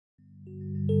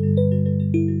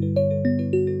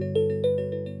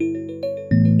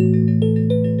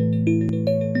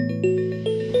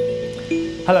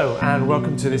Hello and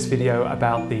welcome to this video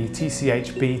about the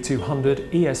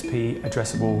TCH-B200 ESP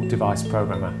addressable device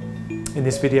programmer. In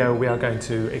this video we are going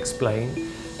to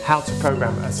explain how to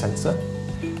program a sensor,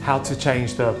 how to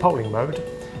change the polling mode,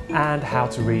 and how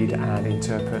to read and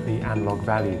interpret the analog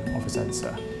value of a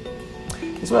sensor.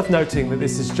 It's worth noting that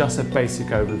this is just a basic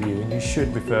overview and you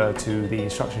should refer to the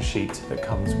instruction sheet that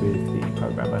comes with the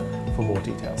programmer for more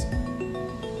details.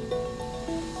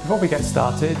 Before we get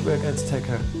started, we're going to take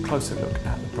a closer look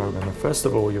at the programmer. First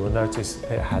of all, you will notice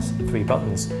it has three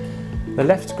buttons. The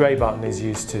left grey button is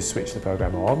used to switch the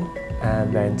programmer on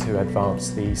and then to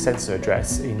advance the sensor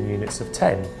address in units of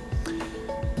 10.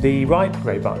 The right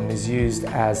grey button is used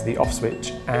as the off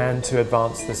switch and to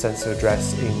advance the sensor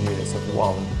address in units of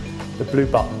 1. The blue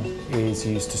button is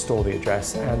used to store the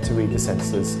address and to read the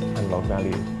sensor's analog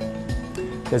value.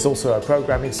 There's also a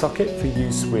programming socket for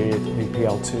use with the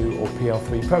PL2 or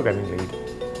PL3 programming lead.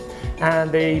 And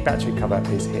the battery cover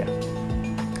is here.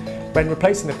 When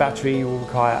replacing the battery, you will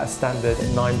require a standard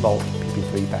 9-volt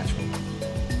PP3 battery.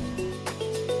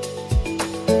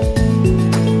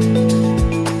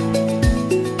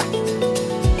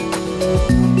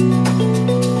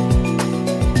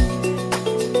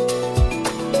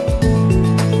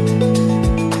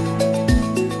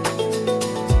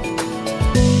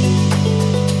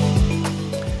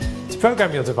 To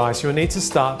program your device, you'll need to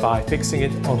start by fixing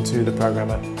it onto the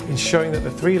programmer, ensuring that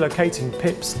the three locating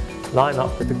pips line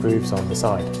up with the grooves on the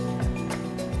side.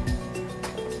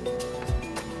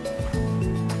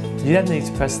 You then need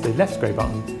to press the left grey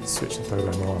button to switch the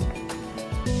programmer on.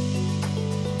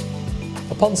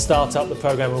 Upon startup, the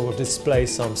programmer will display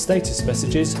some status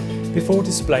messages before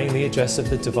displaying the address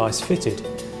of the device fitted.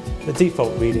 The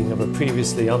default reading of a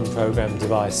previously unprogrammed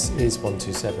device is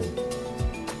 127.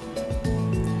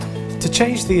 To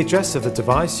change the address of the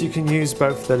device, you can use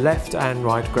both the left and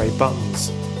right grey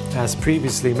buttons. As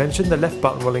previously mentioned, the left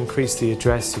button will increase the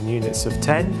address in units of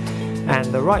 10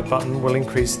 and the right button will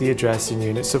increase the address in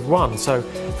units of 1. So,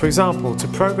 for example, to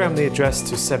program the address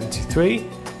to 73,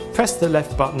 press the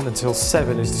left button until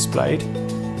 7 is displayed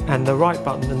and the right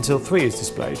button until 3 is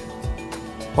displayed.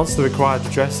 Once the required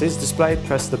address is displayed,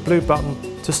 press the blue button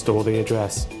to store the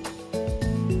address.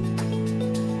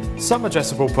 Some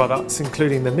addressable products,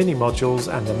 including the mini modules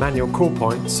and the manual call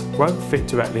points, won't fit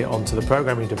directly onto the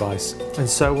programming device and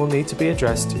so will need to be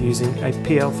addressed using a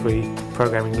PL3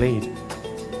 programming lead.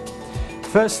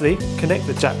 Firstly, connect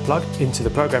the jack plug into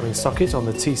the programming socket on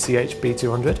the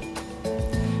TCH-B200.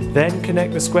 Then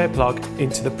connect the square plug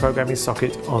into the programming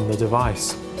socket on the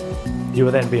device. You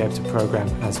will then be able to program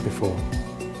as before.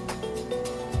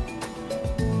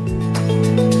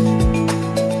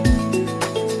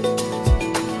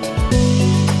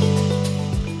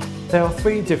 There are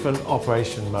three different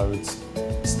operation modes: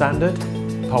 standard,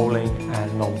 polling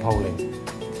and non-polling.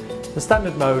 The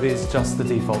standard mode is just the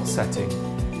default setting.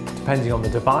 Depending on the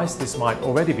device, this might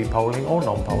already be polling or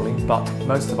non-polling, but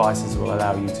most devices will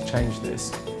allow you to change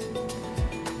this.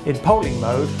 In polling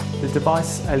mode, the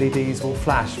device LEDs will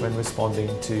flash when responding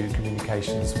to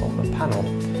communications from the panel.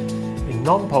 In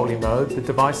non-polling mode, the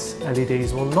device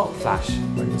LEDs will not flash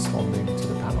when responding to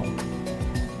the panel.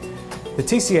 The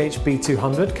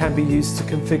TCH-B200 can be used to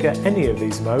configure any of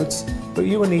these modes, but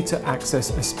you will need to access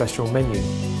a special menu.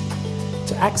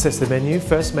 To access the menu,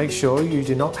 first make sure you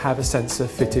do not have a sensor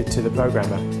fitted to the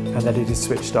programmer and that it is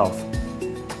switched off.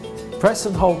 Press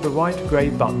and hold the right grey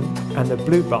button and the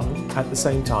blue button at the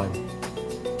same time.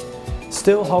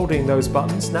 Still holding those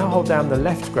buttons, now hold down the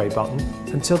left grey button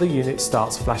until the unit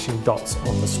starts flashing dots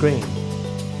on the screen.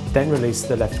 Then release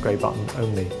the left grey button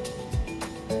only.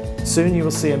 Soon you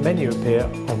will see a menu appear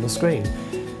on the screen.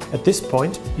 At this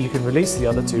point, you can release the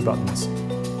other two buttons.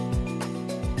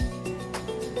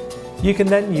 You can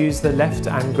then use the left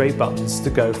and grey buttons to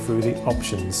go through the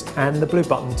options and the blue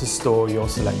button to store your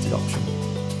selected option.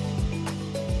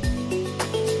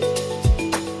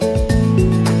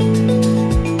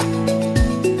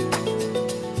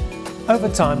 Over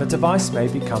time, a device may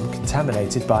become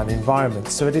contaminated by an environment,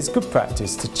 so it is good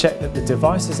practice to check that the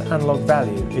device's analog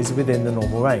value is within the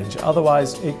normal range,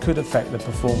 otherwise it could affect the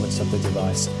performance of the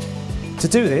device. To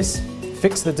do this,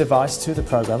 fix the device to the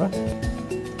programmer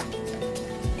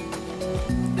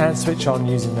and switch on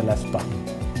using the left button.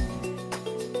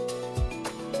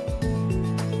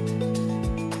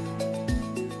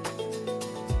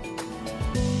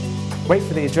 Wait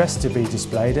for the address to be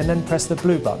displayed and then press the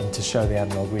blue button to show the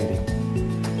analog reading.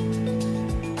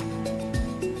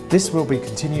 This will be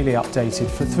continually updated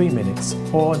for 3 minutes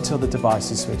or until the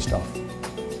device is switched off.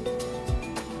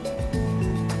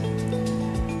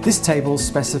 This table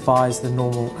specifies the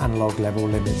normal analog level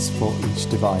limits for each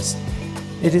device.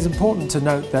 It is important to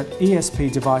note that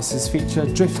ESP devices feature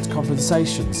drift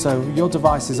compensation, so your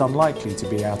device is unlikely to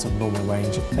be out of normal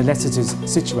range unless it is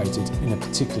situated in a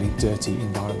particularly dirty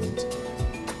environment.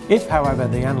 If, however,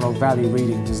 the analog value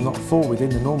reading does not fall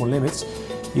within the normal limits,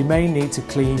 you may need to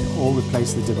clean or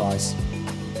replace the device.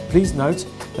 Please note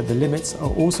that the limits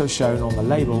are also shown on the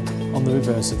label on the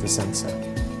reverse of the sensor.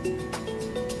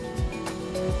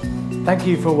 Thank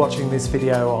you for watching this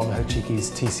video on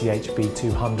Hochiki's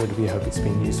TCH-B200. We hope it's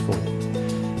been useful.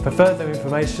 For further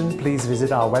information, please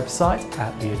visit our website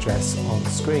at the address on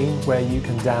screen, where you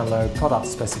can download product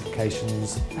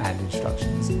specifications and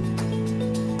instructions.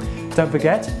 Don't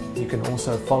forget, you can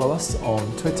also follow us on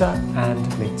Twitter and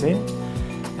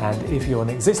LinkedIn. And if you're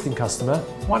an existing customer,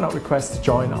 why not request to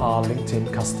join our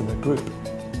LinkedIn customer group?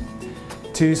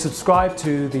 To subscribe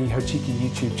to the Hochiki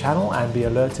YouTube channel and be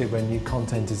alerted when new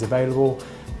content is available,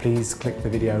 please click the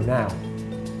video now.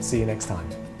 See you next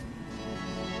time.